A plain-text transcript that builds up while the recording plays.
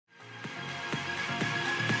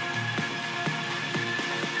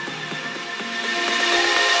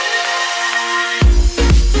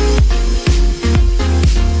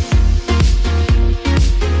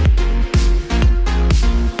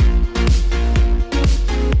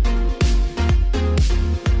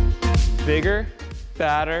Bigger,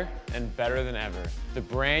 badder, and better than ever. The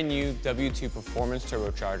brand new W2 Performance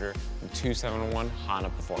Turbocharger from 271 Honda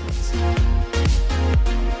Performance.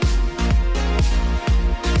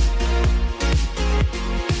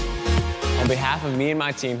 On behalf of me and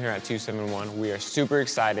my team here at 271, we are super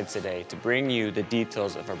excited today to bring you the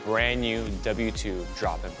details of our brand new W2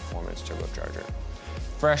 drop-in performance turbocharger.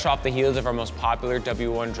 Fresh off the heels of our most popular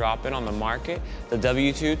W1 drop-in on the market, the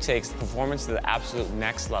W2 takes performance to the absolute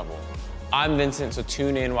next level. I'm Vincent, so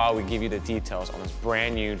tune in while we give you the details on this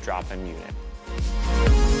brand new drop-in unit.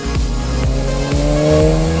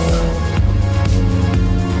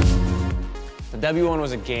 The W1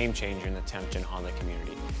 was a game changer in the temp-gen Honda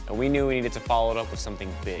community, and we knew we needed to follow it up with something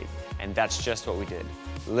big, and that's just what we did.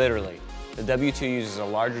 Literally. The W2 uses a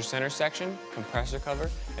larger center section, compressor cover,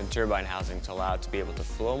 and turbine housing to allow it to be able to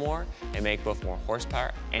flow more and make both more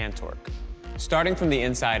horsepower and torque. Starting from the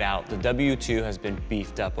inside out, the W2 has been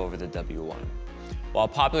beefed up over the W1. While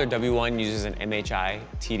popular W1 uses an MHI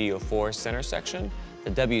TD04 center section,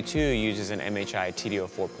 the W2 uses an MHI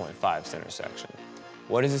TD04.5 center section.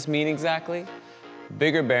 What does this mean exactly?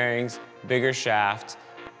 Bigger bearings, bigger shaft,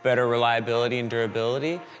 better reliability and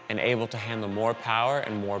durability, and able to handle more power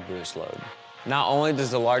and more boost load. Not only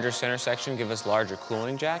does the larger center section give us larger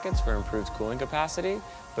cooling jackets for improved cooling capacity,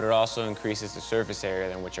 but it also increases the surface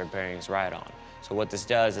area in which our bearings ride on. So what this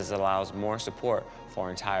does is it allows more support for our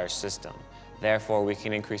entire system. Therefore, we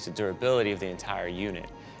can increase the durability of the entire unit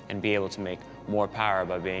and be able to make more power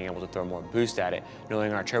by being able to throw more boost at it,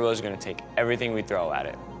 knowing our turbos are going to take everything we throw at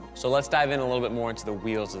it. So let's dive in a little bit more into the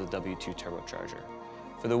wheels of the W2 turbocharger.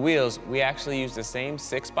 For the wheels, we actually use the same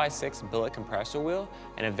 6x6 billet compressor wheel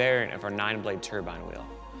and a variant of our 9-blade turbine wheel.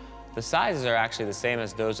 The sizes are actually the same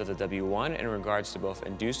as those of the W1 in regards to both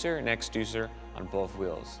inducer and exducer on both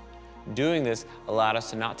wheels. Doing this allowed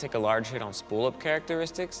us to not take a large hit on spool-up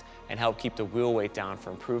characteristics and help keep the wheel weight down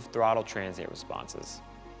for improved throttle transient responses.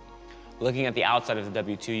 Looking at the outside of the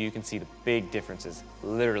W2, you can see the big differences,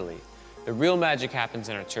 literally. The real magic happens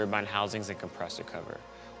in our turbine housings and compressor cover.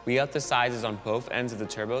 We up the sizes on both ends of the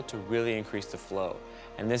turbo to really increase the flow,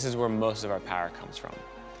 and this is where most of our power comes from.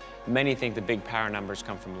 Many think the big power numbers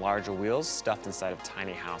come from larger wheels stuffed inside of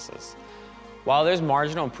tiny houses. While there's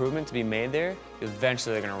marginal improvement to be made there,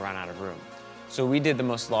 eventually they're going to run out of room. So we did the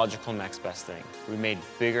most logical next best thing. We made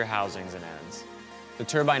bigger housings and ends. The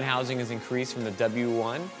turbine housing is increased from the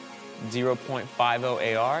W1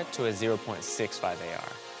 0.50 AR to a 0.65 AR,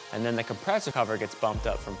 and then the compressor cover gets bumped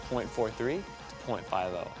up from 0.43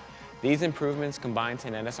 0.50. These improvements combine to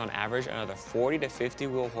net us on average another 40 to 50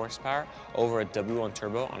 wheel horsepower over a W1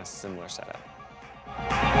 turbo on a similar setup.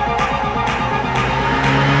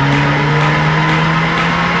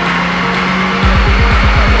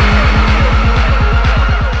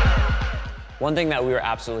 One thing that we were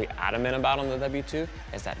absolutely adamant about on the W2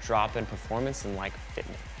 is that drop-in performance and like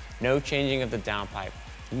fitment. No changing of the downpipe,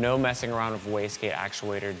 no messing around with wastegate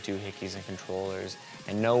actuator, doohickeys, and controllers,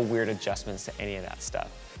 and no weird adjustments to any of that stuff.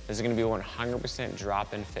 This is going to be 100%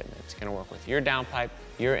 drop-in fitment. It's going to work with your downpipe,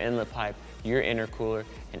 your inlet pipe, your intercooler,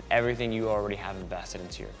 and everything you already have invested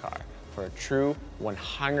into your car for a true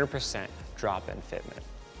 100% drop-in fitment.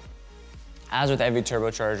 As with every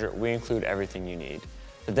turbocharger, we include everything you need.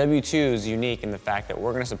 The W2 is unique in the fact that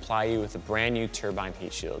we're going to supply you with a brand new turbine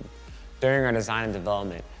heat shield. During our design and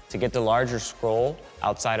development, to get the larger scroll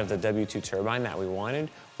outside of the W2 turbine that we wanted,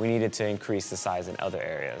 we needed to increase the size in other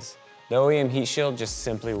areas. The OEM heat shield just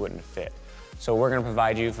simply wouldn't fit. So we're going to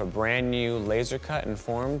provide you with a brand new laser cut and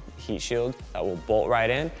formed heat shield that will bolt right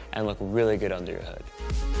in and look really good under your hood.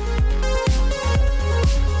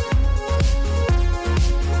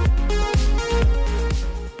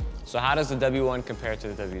 So how does the W1 compare to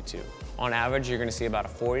the W2? On average, you're going to see about a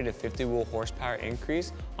 40 to 50 wheel horsepower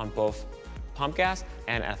increase on both pump gas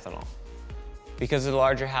and ethanol. Because of the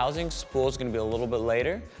larger housing, spool is going to be a little bit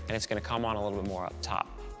later, and it's going to come on a little bit more up top.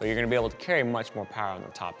 But you're going to be able to carry much more power on the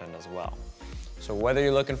top end as well. So whether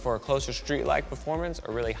you're looking for a closer street-like performance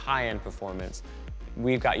or really high-end performance,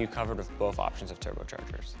 we've got you covered with both options of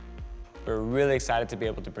turbochargers. We're really excited to be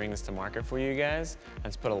able to bring this to market for you guys, and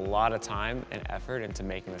it's put a lot of time and effort into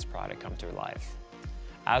making this product come to life.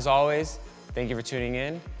 As always, thank you for tuning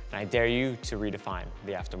in, and I dare you to redefine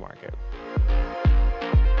the aftermarket.